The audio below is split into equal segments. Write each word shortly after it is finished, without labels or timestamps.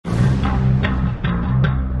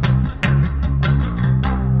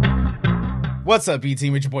What's up,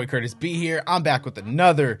 B-Team? It's your boy Curtis B here. I'm back with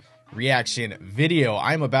another reaction video.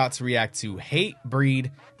 I'm about to react to HATEBREED,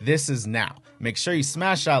 This Is Now. Make sure you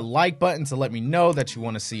smash that like button to let me know that you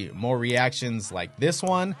want to see more reactions like this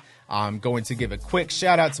one. I'm going to give a quick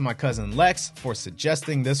shout out to my cousin Lex for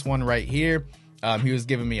suggesting this one right here. He was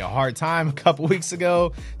giving me a hard time a couple weeks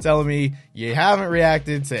ago, telling me you haven't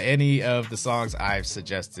reacted to any of the songs I've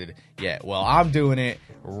suggested yet. Well, I'm doing it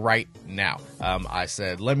right now. I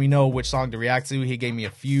said, let me know which song to react to. He gave me a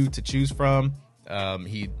few to choose from.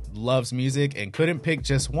 He loves music and couldn't pick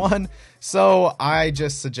just one, so I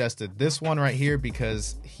just suggested this one right here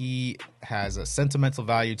because he has a sentimental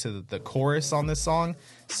value to the chorus on this song.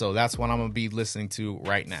 So that's what I'm gonna be listening to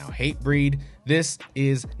right now. HATEBREED, This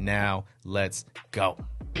Is Now. Let's go.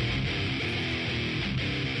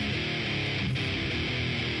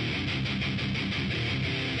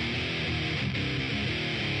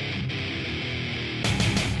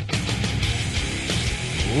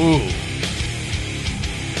 Ooh.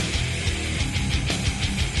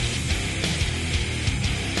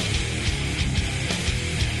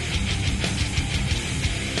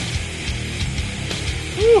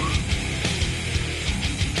 Whew.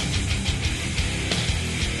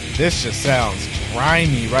 This just sounds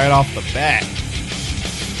grimy right off the bat.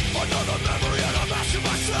 Another memory and I'm asking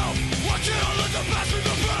myself, why can't I let the past be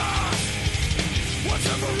the past?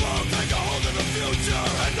 Whatever wrong, take a hold of the future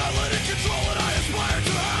and not let it control what I aspire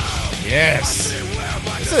to have. Yes.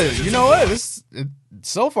 You know what?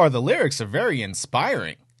 So far the lyrics are very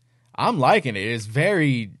inspiring. I'm liking it. It's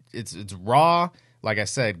very, it's raw. Like I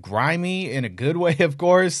said, grimy in a good way, of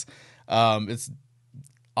course. It's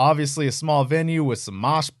obviously a small venue with some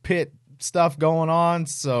mosh pit stuff going on,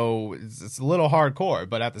 so it's a little hardcore.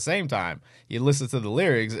 But at the same time, you listen to the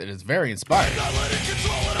lyrics, and it's very inspiring. Not let it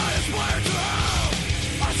control what I aspire to have.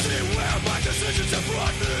 I see where my decisions have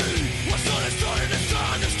brought me. What's done is done, and it's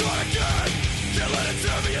time to start again. Can't let it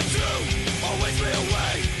tear me in two, or waste me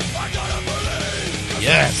away. I gotta believe.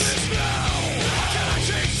 Yes.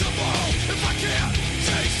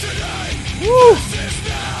 Woo.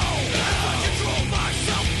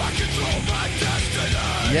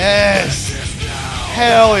 Yes.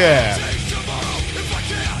 Hell yeah.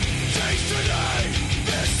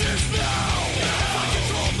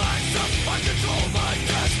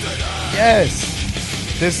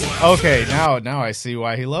 Yes. This okay, now I see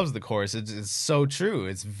why he loves the chorus. It's so true.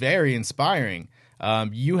 It's very inspiring.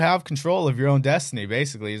 You have control of your own destiny,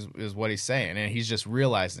 basically, is what he's saying. And he's just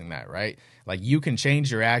realizing that, right? Like, you can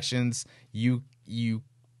change your actions. You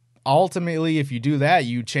ultimately, if you do that,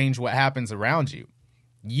 you change what happens around you.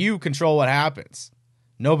 You control what happens.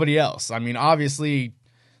 Nobody else. I mean, obviously,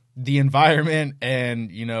 the environment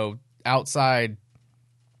and, you know, outside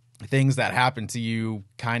things that happen to you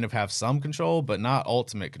kind of have some control, but not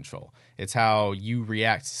ultimate control. It's how you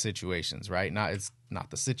react to situations, right? It's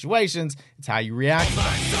not the situations, it's how you react to them.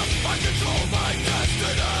 I control my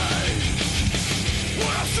destiny.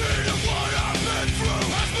 What I've seen and what I've been through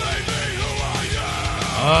has made me who I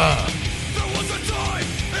am. There was a time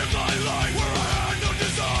in my life where I had no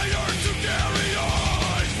desire to carry on.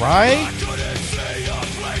 Right? I couldn't see a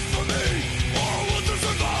place for me or a will to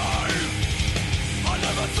survive. I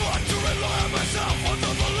never thought to rely on myself on the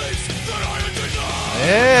beliefs that I had denied.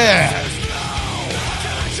 Yeah.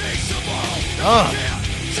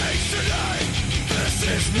 This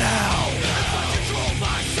is now. If I control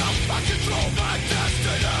myself, I control my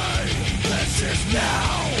destiny. This is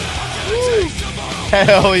now. I can't change tomorrow.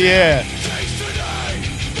 Hell yeah. Change today.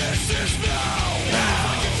 This is now. If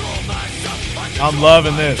I control myself, I control I'm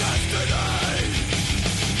loving my this.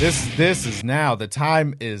 destiny. This is now. The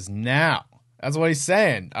time is now. That's what he's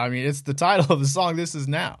saying. I mean, it's the title of the song, This Is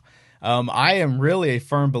Now. I am really a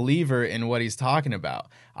firm believer in what he's talking about.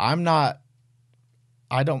 I'm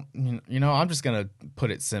just going to put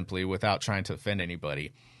it simply without trying to offend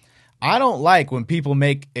anybody. I don't like when people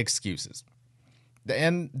make excuses.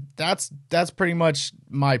 And that's pretty much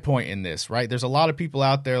my point in this, right? There's a lot of people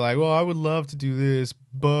out there like, well, I would love to do this,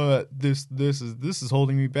 but this is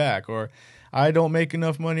holding me back. Or I don't make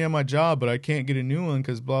enough money on my job, but I can't get a new one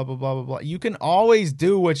because blah, blah, blah, blah, blah. You can always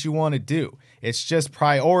do what you want to do. It's just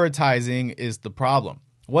prioritizing is the problem.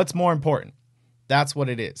 What's more important? That's what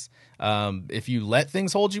it is. If you let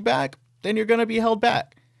things hold you back, then you're going to be held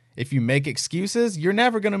back. If you make excuses, you're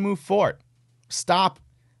never going to move forward. Stop.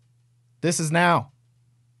 This is now.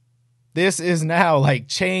 This is now. Like,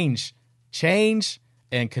 change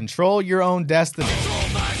and control your own destiny. Control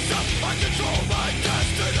myself, I control my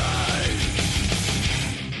destiny.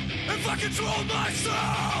 If I control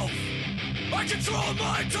myself, I control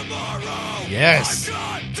my tomorrow. Yes. I've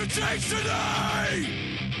got to change today.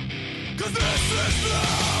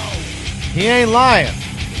 He ain't lying.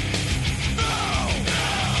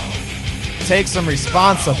 Take some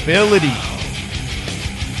responsibility.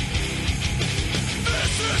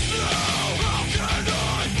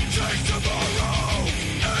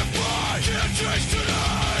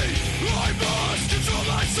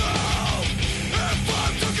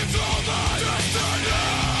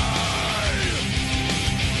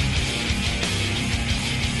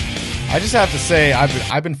 I just have to say,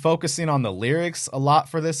 I've been focusing on the lyrics a lot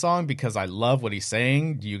for this song because I love what he's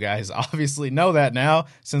saying. You guys obviously know that now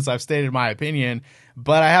since I've stated my opinion,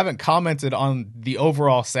 but I haven't commented on the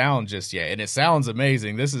overall sound just yet, and it sounds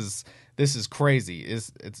amazing. This is crazy.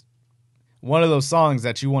 It's one of those songs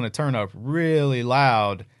that you want to turn up really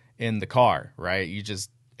loud in the car, right?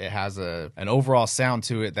 It has an overall sound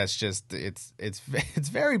to it that's just it's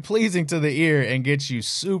very pleasing to the ear and gets you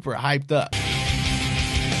super hyped up.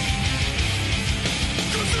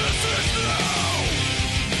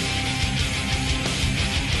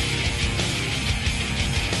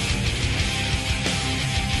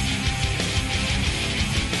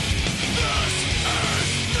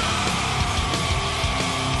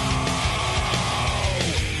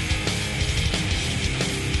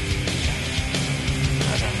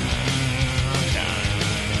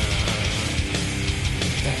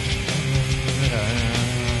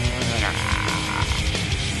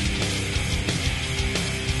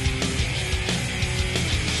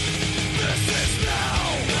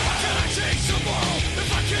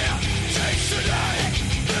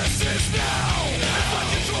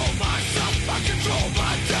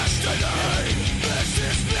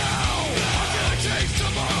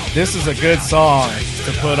 This is a good song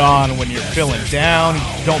to put on when you're feeling down,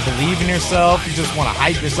 you don't believe in yourself, you just want to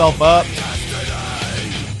hype yourself up.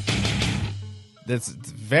 It's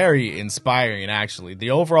very inspiring, actually.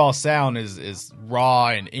 The overall sound is raw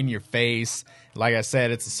and in your face. Like I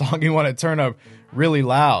said, it's a song you want to turn up really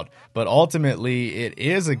loud. But ultimately, it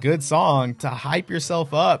is a good song to hype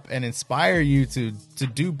yourself up and inspire you to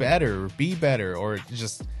do better or be better or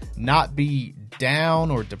just not be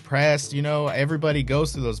down or depressed. You know, everybody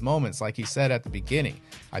goes through those moments, like he said at the beginning.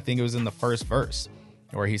 I think it was in the first verse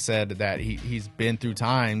where he said that he's been through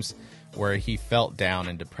times where he felt down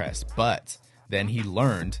and depressed, but then he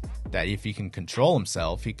learned that if he can control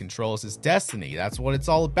himself, he controls his destiny. That's what it's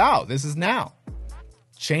all about. This is now.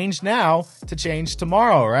 Change now to change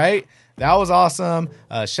tomorrow, right? That was awesome.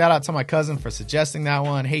 Shout out to my cousin for suggesting that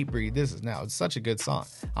one. HATEBREED, this is now. It's such a good song.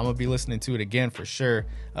 I'm going to be listening to it again for sure.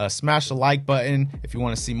 Smash the like button if you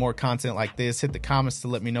want to see more content like this. Hit the comments to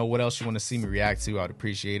let me know what else you want to see me react to. I would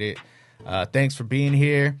appreciate it. Thanks for being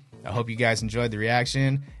here. I hope you guys enjoyed the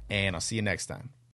reaction, and I'll see you next time.